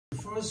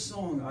first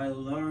song I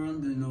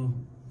learned,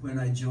 when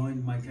I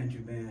joined my country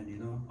band,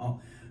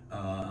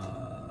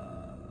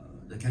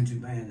 the country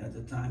band at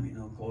the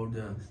time, called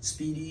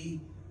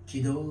Speedy,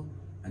 Kiddo,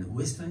 and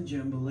Western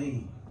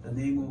Jamboree, the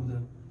name of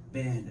the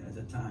band at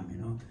the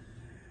time,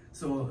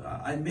 So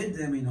I met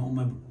them, on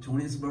my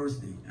 20th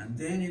birthday, and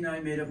then, I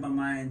made up my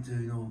mind to,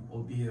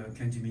 be a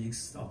country music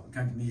star,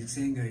 country music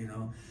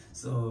singer,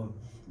 So,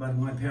 but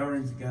my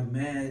parents got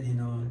mad,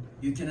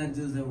 you cannot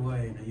do that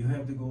way, you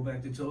have to go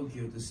back to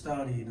Tokyo to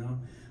study,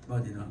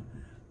 But,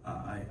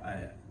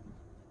 I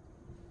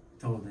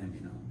told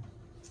them,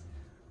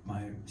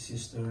 my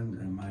sister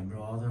and my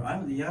brother,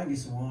 I'm the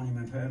youngest one in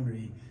my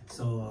family,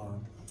 so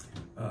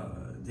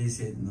they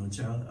said, no,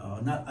 child,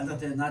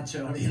 not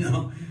child,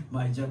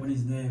 my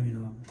Japanese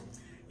name,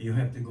 you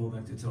have to go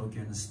back to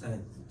Tokyo and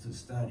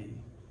study.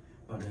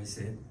 But I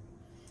said,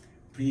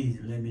 please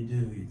let me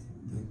do it,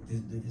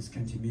 do this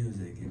country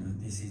music,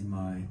 this is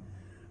my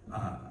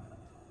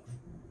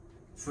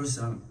first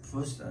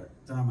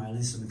time I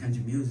listened to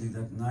country music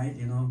that night,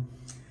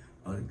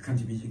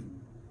 country music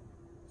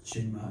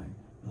changed my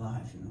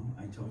life,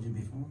 I told you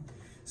before.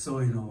 So,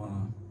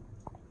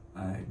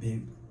 I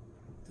begged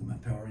to my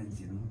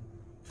parents,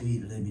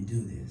 please let me do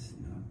this,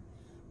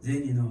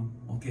 Then,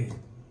 okay,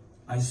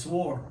 I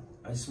swore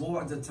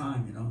at the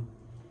time,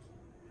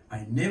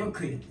 I never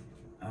quit,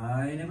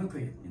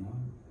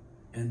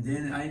 And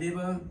then I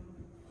never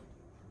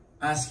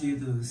ask you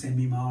to send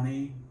me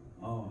money.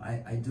 Oh,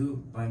 I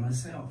do by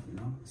myself,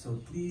 So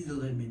please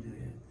let me do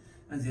it.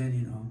 And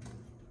then,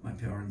 my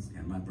parents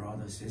and my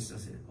brother, sister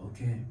said,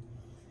 okay,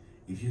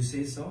 if you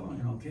say so,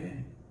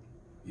 okay,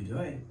 you do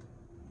it.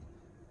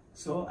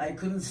 So I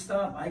couldn't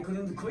stop, I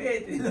couldn't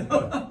quit,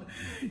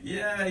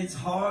 Yeah, it's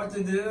hard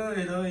to do,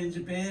 in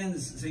Japan,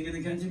 singing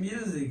the country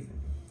music.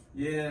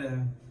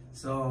 Yeah,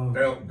 so.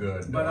 Felt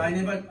good. But I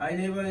never,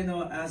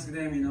 asked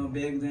them,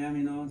 beg them,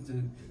 to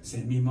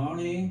send me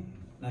money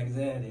like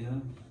that,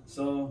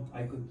 So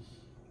I could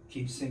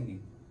keep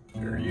singing.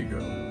 There you go.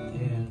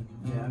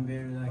 Yeah, I'm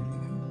very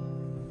lucky.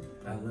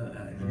 I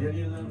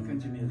really love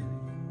country music.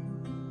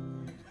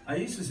 I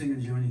used to sing a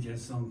Johnny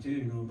Cash song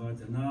too, but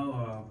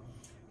now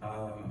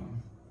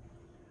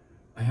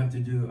I have to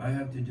do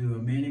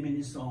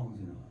many songs,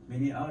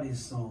 many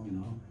artist songs,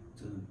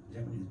 to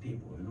Japanese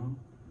people,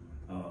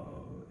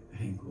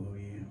 Hank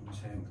Williams,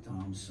 Hank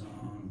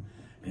Thompson,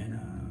 and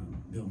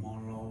Bill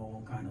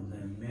Monroe, kind of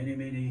them,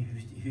 many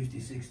 50,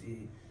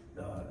 60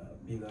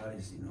 big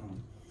artists,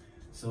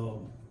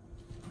 So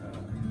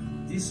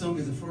this song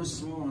is the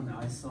first one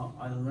I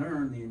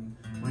learned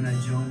when I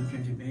joined the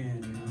country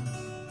band,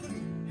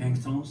 Hank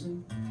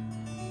Thompson,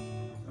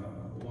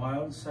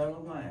 Wild Side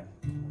of Life.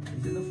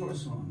 This is the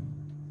first one.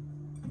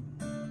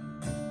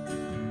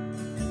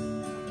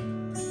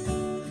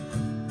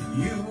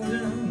 You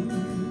wouldn't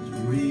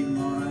read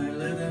my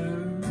letter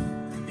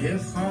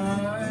if I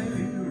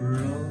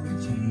wrote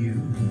to you.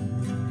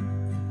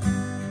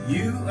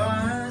 You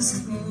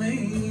asked me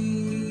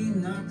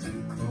not to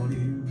call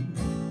you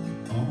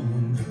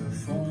on the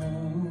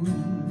phone,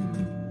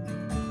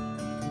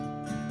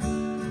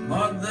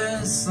 but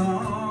there's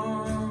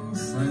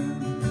something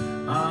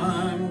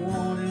I'm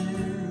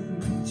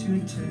wanting to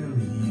tell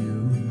you.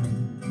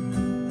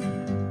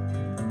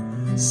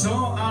 So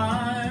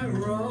I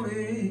wrote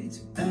it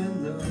and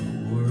the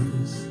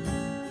words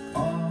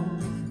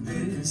of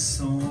this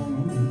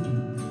song.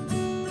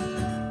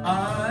 I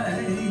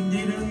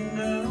didn't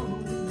know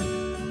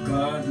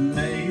God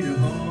made a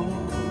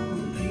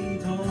honky-tonk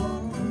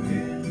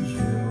and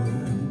show.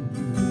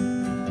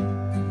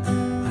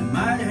 I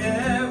might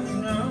have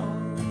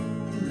known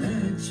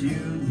that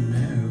you'd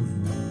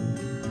never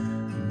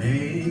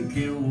make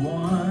a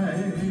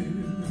wife.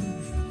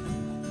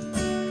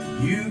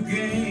 You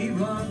gave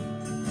up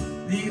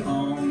the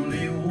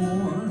only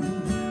one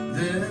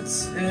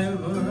that's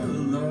ever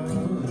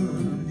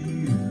loved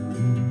you,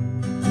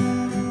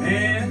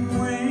 and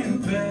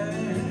went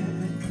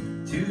back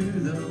to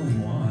the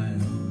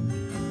wild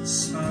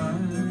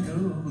side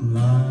of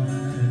life.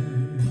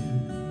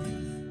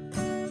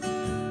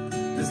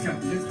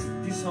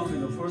 This song is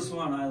the first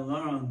one I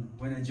learned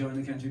when I joined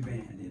the country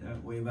band,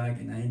 way back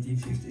in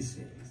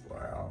 1956.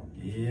 Wow.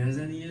 Years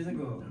and years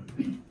ago.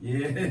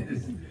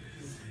 Yes.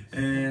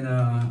 And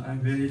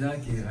I'm very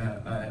lucky.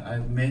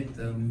 I've met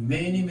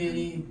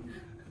many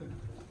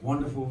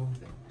wonderful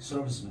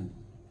servicemen.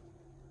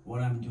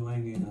 What I'm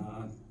doing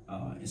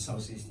in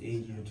Southeast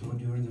Asia,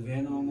 during the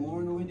Vietnam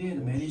War, we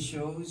did many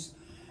shows,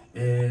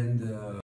 and